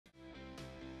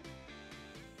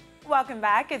Welcome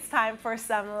back. It's time for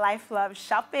some Life Love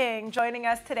shopping. Joining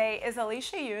us today is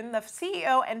ALICIA YOON, the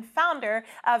CEO and founder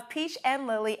of Peach and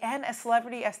Lily and a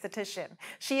celebrity esthetician.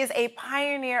 She is a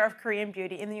pioneer of Korean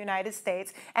beauty in the United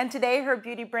States, and today her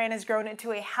beauty brand has grown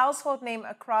into a household name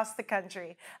across the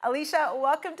country. ALICIA,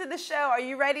 welcome to the show. Are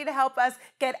you ready to help us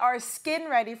get our skin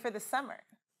ready for the summer?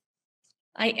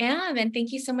 I am, and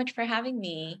thank you so much for having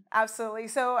me. Absolutely.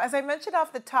 So, as I mentioned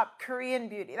off the top, Korean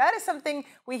beauty, that is something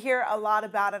we hear a lot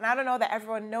about. And I don't know that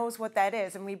everyone knows what that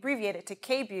is. And we abbreviate it to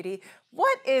K beauty.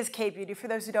 What is K beauty for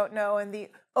those who don't know and the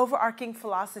overarching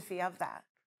philosophy of that?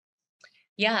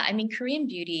 Yeah, I mean, Korean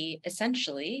beauty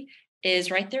essentially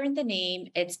is right there in the name.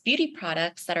 It's beauty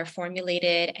products that are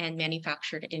formulated and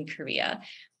manufactured in Korea.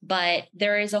 But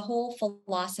there is a whole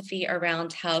philosophy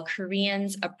around how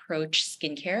Koreans approach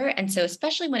skincare. And so,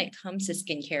 especially when it comes to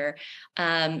skincare,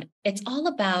 it's all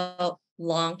about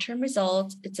long term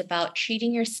results. It's about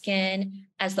treating your skin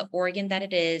as the organ that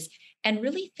it is and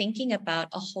really thinking about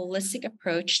a holistic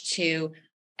approach to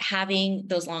having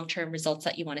those long-term results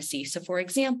that you want to see. So for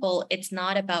example, it's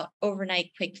not about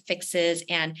overnight quick fixes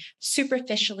and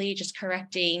superficially just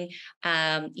correcting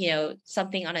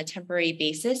something on a temporary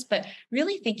basis, but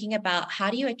really thinking about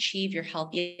how do you achieve your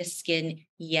healthiest skin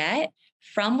yet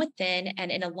from within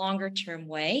and in a longer term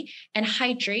way. And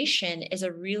hydration is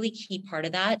a really key part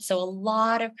of that. So a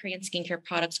lot of Korean skincare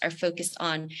products are focused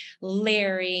on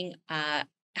layering,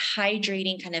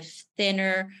 hydrating kind of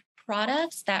thinner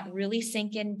products that really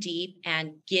sink in deep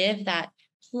and give that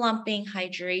plumping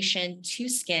hydration to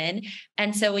skin.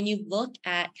 And so when you look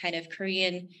at kind of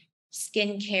Korean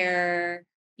skincare,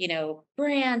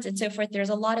 brands and so forth, there's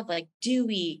a lot of like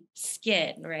dewy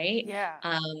skin, right?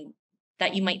 Yeah.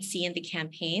 That you might see in the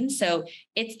campaign. So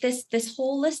it's this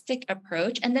holistic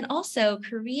approach. And then also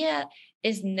Korea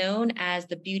is known as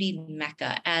the beauty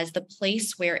mecca, as the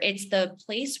place where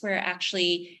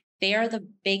actually they are the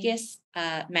biggest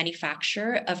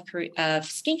manufacturer of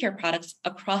skincare products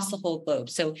across the whole globe.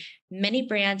 So many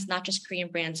brands, not just Korean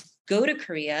brands, go to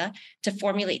Korea to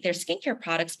formulate their skincare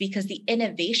products because the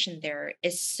innovation there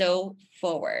is so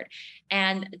forward.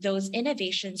 And those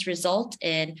innovations result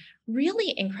in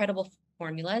really incredible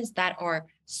formulas that are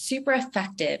super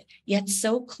effective, yet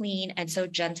so clean and so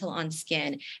gentle on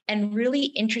skin, and really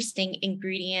interesting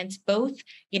ingredients, both,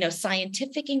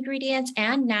 scientific ingredients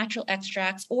and natural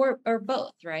extracts, or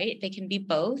both, right? They can be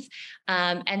both.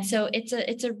 And so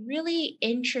it's a really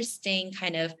interesting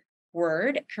kind of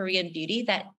word, Korean beauty,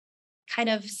 that kind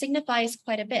of signifies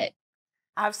quite a bit.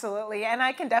 Absolutely. And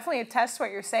I can definitely attest to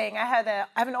what you're saying. I have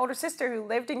an older sister who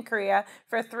lived in Korea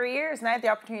for 3 years, and I had the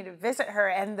opportunity to visit her,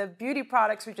 and the beauty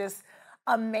products were just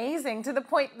amazing to the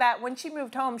point that when she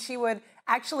moved home, she would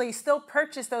actually still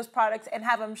purchase those products and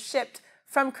have them shipped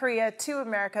from Korea to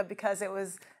America because it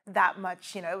was that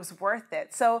much, it was worth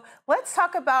it. So let's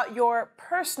talk about your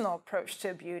personal approach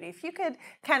to beauty. If you could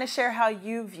kind of share how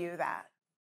you view that.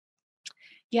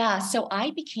 Yeah, so I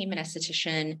became an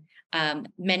esthetician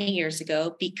many years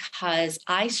ago because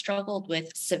I struggled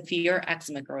with severe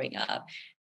eczema growing up,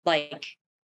 like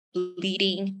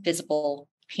bleeding, visible,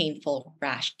 painful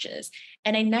rashes.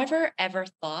 And I never ever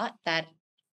thought that,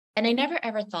 and I never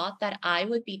ever thought that I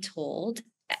would be told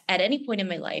at any point in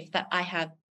my life that I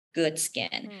have good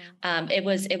skin. Mm. It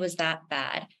was that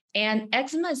bad. And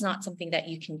eczema is not something that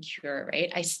you can cure, right?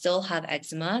 I still have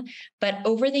eczema, but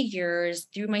over the years,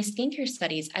 through my skincare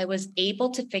studies, I was able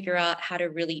to figure out how to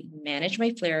really manage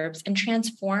my flare-ups and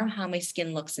transform how my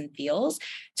skin looks and feels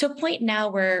to a point now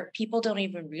where people don't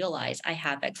even realize I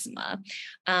have eczema.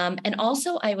 And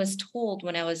also, I was told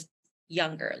when I was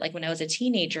younger, like when I was a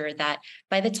teenager, that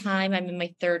by the time I'm in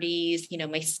my 30s,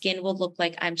 my skin will look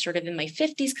like I'm sort of in my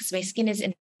 50s because my skin is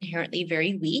inherently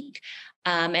very weak.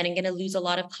 And I'm going to lose a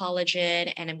lot of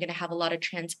collagen and I'm going to have a lot of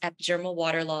transepidermal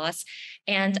water loss.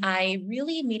 And I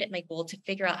really made it my goal to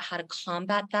figure out how to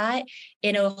combat that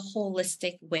in a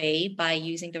holistic way by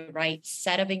using the right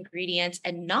set of ingredients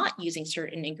and not using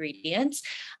certain ingredients.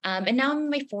 And now I'm in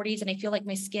my 40s and I feel like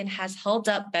my skin has held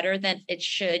up better than it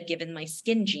should given my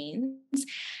skin genes.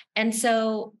 And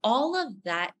so all of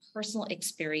that personal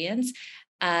experience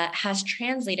has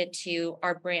translated to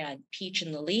our brand, Peach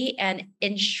and Lily. And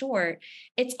in short,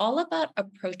 it's all about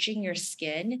approaching your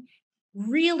skin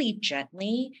really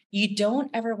gently. You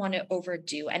don't ever want to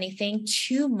overdo anything.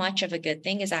 Too much of a good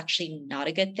thing is actually not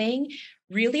a good thing.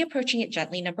 really approaching it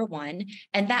gently, number one.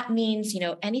 And that means,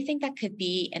 anything that could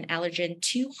be an allergen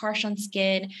too harsh on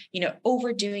skin,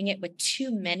 overdoing it with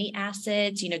too many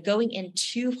acids, going in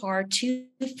too hard, too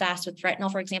fast with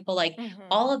retinol, for example, like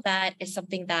all of that is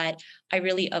something that I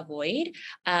really avoid.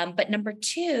 But number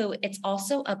two, it's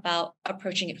also about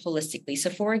approaching it holistically. So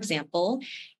for example,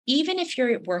 even if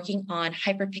you're working on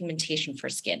hyperpigmentation for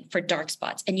skin, for dark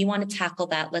spots, and you want to tackle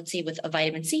that, let's say with a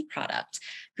vitamin C product,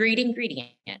 great ingredient.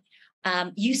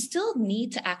 You still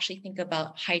need to actually think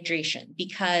about hydration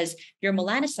because your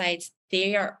melanocytes,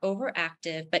 they are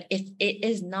overactive. But if it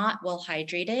is not well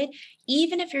hydrated,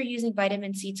 even if you're using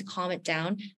vitamin C to calm it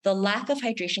down, the lack of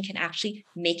hydration can actually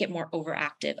make it more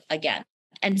overactive again.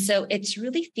 And so it's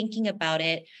really thinking about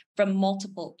it from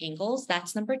multiple angles.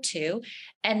 That's number two.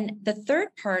 And the third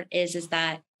part is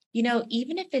that,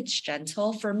 even if it's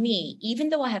gentle for me, even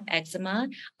though I have eczema,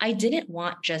 I didn't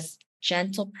want just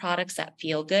gentle products that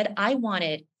feel good. I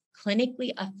wanted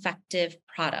clinically effective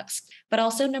products. But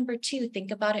also number two, think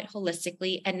about it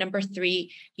holistically. And number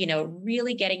three,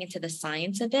 really getting into the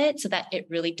science of it so that it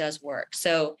really does work.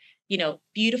 So,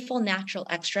 beautiful natural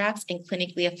extracts and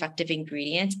clinically effective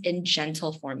ingredients in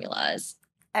gentle formulas.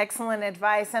 Excellent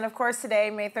advice. And of course, today,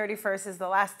 May 31st, is the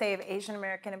last day of Asian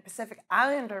American and Pacific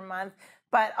Islander Month.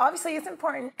 But obviously, it's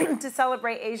important to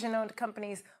celebrate Asian-owned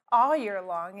companies all year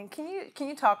long. And can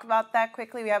you talk about that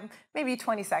quickly? We have maybe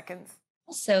 20 seconds.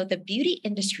 So the beauty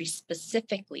industry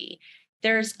specifically,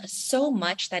 there's so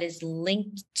much that is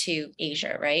linked to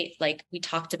Asia, right? Like we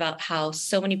talked about how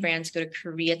so many brands go to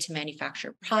Korea to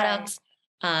manufacture products.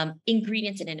 Right.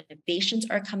 Ingredients and innovations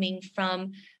are coming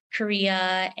from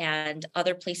Korea and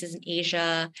other places in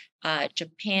Asia,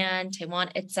 Japan, Taiwan,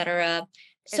 etc.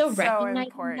 So it's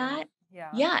recognizing so that,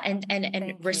 yeah,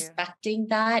 and respecting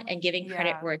that and giving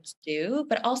credit where it's due,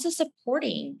 but also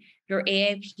supporting your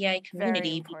AIPI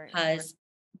community because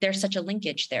there's such a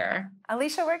linkage there.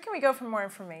 Alicia, where can we go for more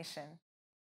information?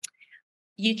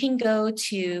 You can go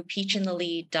to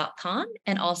peachandlily.com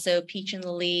and also Peach and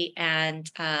Lily and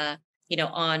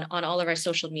on all of our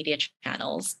social media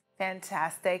channels.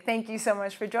 Fantastic. Thank you so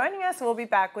much for joining us. We'll be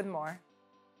back with more.